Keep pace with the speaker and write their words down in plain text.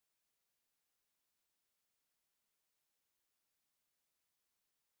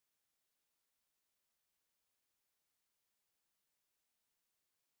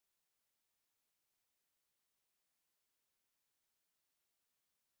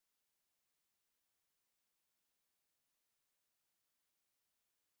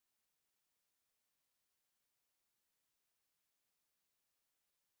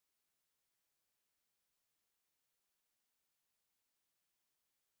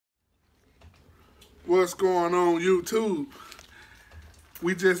What's going on YouTube?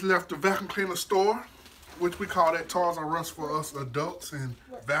 We just left the vacuum cleaner store, which we call that Toys R Us for us adults, and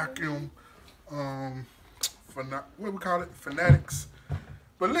vacuum, what we call it, fanatics.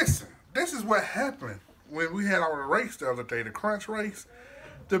 But listen, this is what happened when we had our race the other day, the crunch race.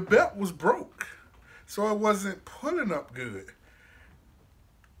 The belt was broke, so it wasn't pulling up good.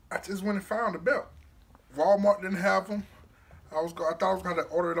 I just went and found the belt. Walmart didn't have them. I thought I was going to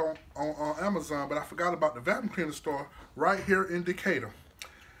order it on Amazon, but I forgot about the vacuum cleaner store right here in Decatur.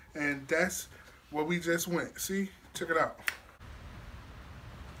 And that's where we just went. See? Check it out.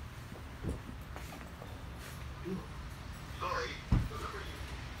 Sorry.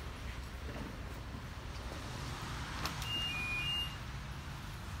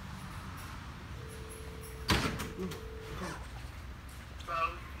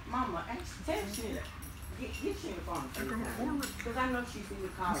 Mama, tell Sheila. Get Sheila phone. Because I know she's in the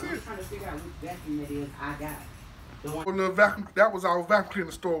car. I'm trying to figure out which vacuum that is I got. The one. That was our vacuum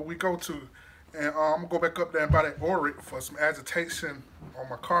cleaner store we go to. And I'm going to go back up there and buy that Oric for some agitation on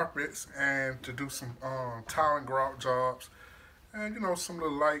my carpets and to do some tile and grout jobs. And, you know, some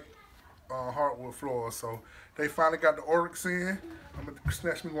little light hardwood floors. So they finally got the Orics in. I'm going to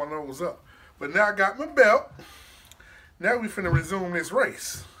snatch me one of those up. But now I got my belt. Now we finna resume this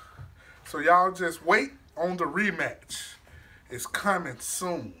race. So y'all just wait on the rematch. It's coming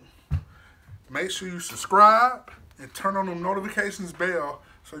soon. Make sure you subscribe and turn on the notifications bell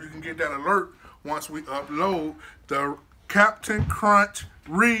so you can get that alert once we upload the Captain Crunch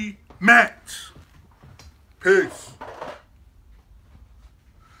rematch. Peace.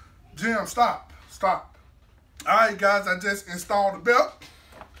 Jim, stop. Stop. Alright guys, I just installed the belt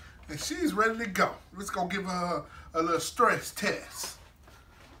and she's ready to go. Let's go give her a little stress test.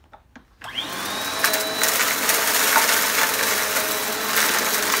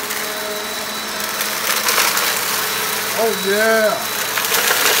 Oh yeah.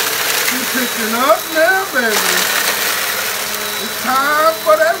 She's picking up now, baby. It's time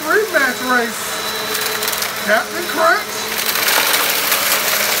for that rematch race. Captain Crunch.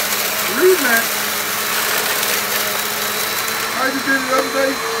 Rematch. How you did it the other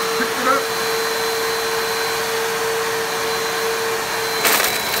day? Picked it up.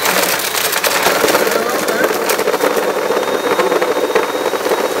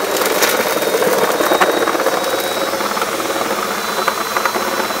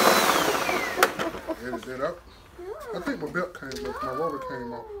 I think my belt came off, my roller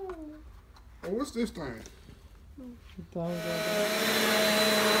came off. Oh, what's this thing?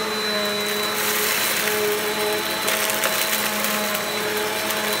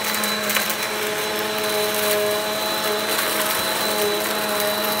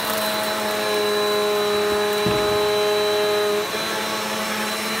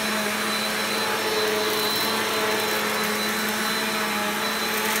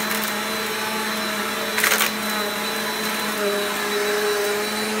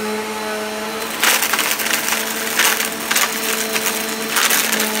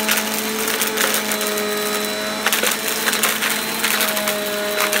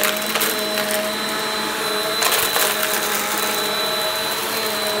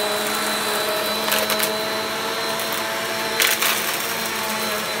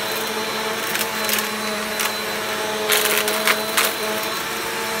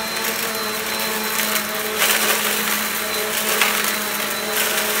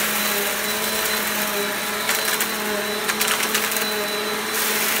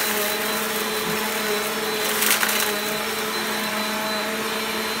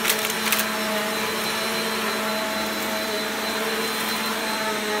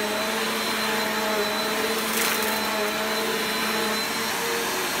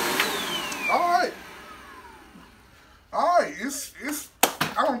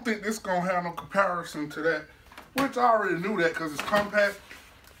 I don't think this gonna have no comparison to that, which I already knew that because it's compact.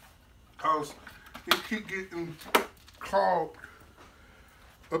 Cause it keep getting clogged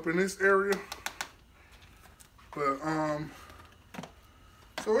up in this area, but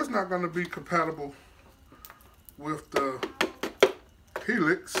so it's not gonna be compatible with the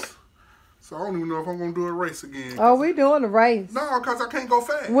Helix. So I don't even know if I'm gonna do a race again. Oh, we doing a race. No, cause I can't go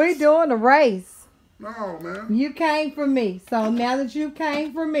fast. We doing a race. No, man. You came for me. So now that you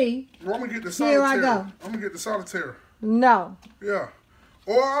came for me, well, I'm gonna get the solitaire. Here I go. I'm gonna get the solitaire. No. Yeah.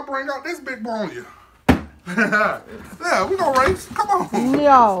 Or I'll bring out this big boy on you. Yeah, we gonna race. Come on.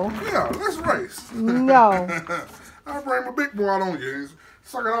 No. Yeah, let's race. No. I'll bring my big boy out on you and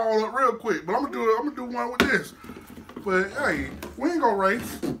suck it all up real quick. But I'm gonna do one with this. But hey, we ain't gonna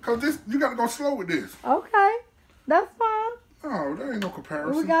race. Cause this you gotta go slow with this. Okay. That's fine. Oh, there ain't no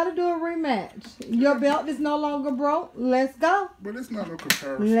comparison. We got to do a rematch. Your belt is no longer broke. Let's go. But it's not no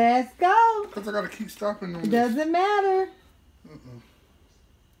comparison. Let's go. Because I got to keep stopping on this. Doesn't matter.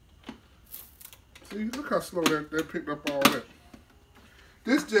 See, look how slow that picked up all that.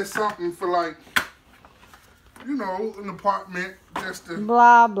 This just something for like, you know, an apartment just to...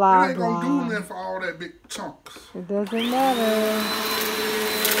 Blah, blah, it ain't blah. going to do nothing for all that big chunks. It doesn't matter.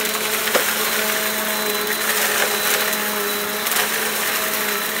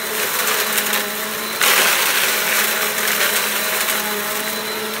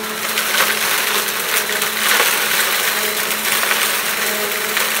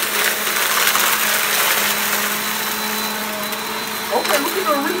 Okay, we can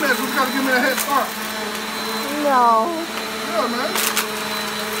do a rematch. We got to give me a head start. No. Yeah, man.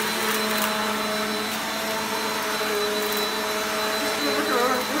 Look at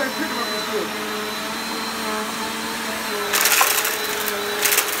that. It ain't picking up as good.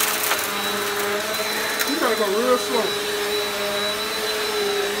 You got to go real slow.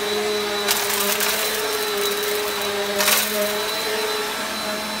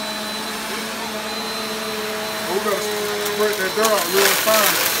 Oh, we got to break that door out real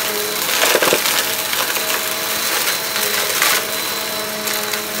fine.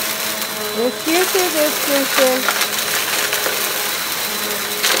 Excuses.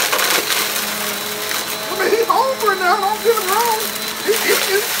 I mean, he's hungry now. Don't get him wrong. He's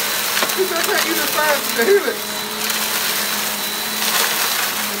eating. He just can't eat as fast as the helix.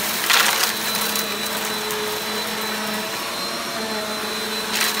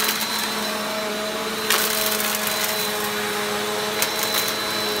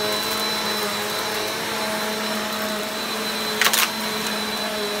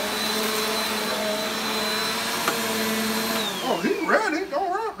 He ready.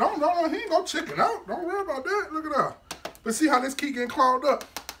 Don't he ain't gonna chicken out. Don't worry about that. Look at that. But see how this key getting clogged up.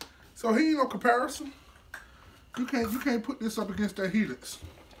 So he ain't no comparison. You can't put this up against that helix.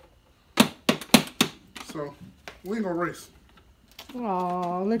 So we ain't gonna race.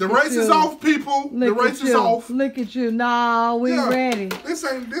 Oh, look The at race you. is off, people. Look the race at is you. off. Look at you. No, we ready. This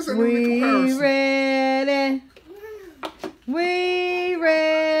ain't no We comparison. ready. We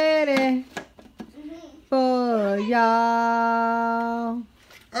ready for y'all.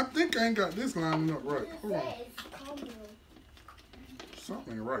 I think I ain't got this lining up right. Hold on.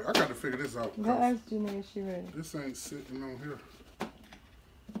 Something ain't right. I got to figure this out. Go ask Janae if she ready. This ain't sitting on here.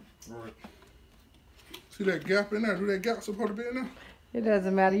 All right. See that gap in there? Do that gap supposed to be in there? It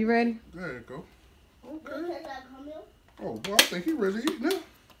doesn't matter. You ready? There you go. Okay. Oh, boy, I think he ready to eat now.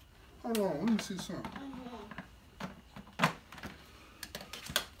 Hold on. Let me see something. I'm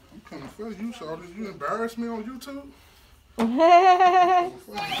coming for you, Shawty. You embarrass me on YouTube? Oh,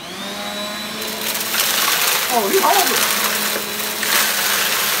 he hungry.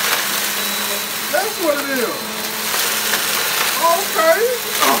 That's what it is. Okay.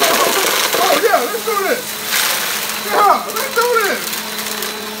 Oh, yeah, let's do this. Yeah, let's do this.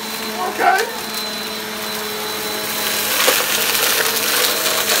 Okay.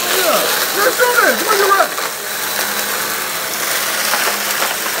 Yeah, let's do this. When you ready?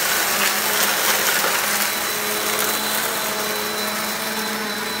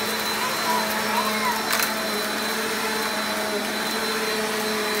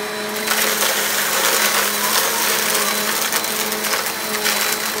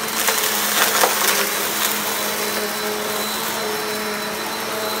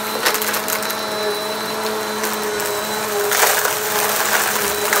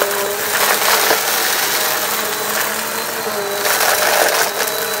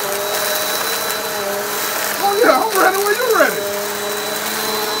 Oh yeah, I'm ready when you ready.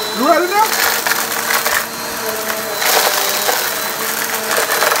 You ready now?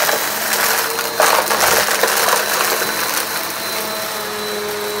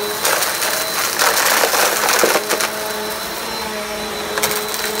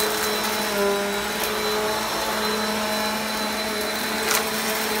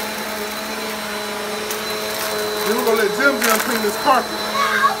 Then we're gonna let Jim clean this carpet.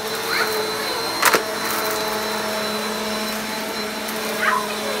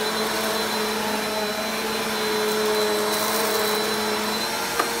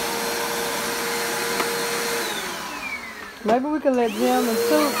 Maybe we can let Jim and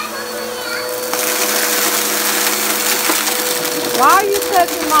Soup. Why are you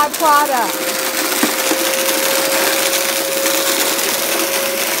touching my product?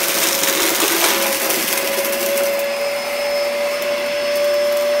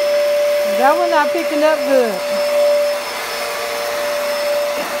 That one not picking up good.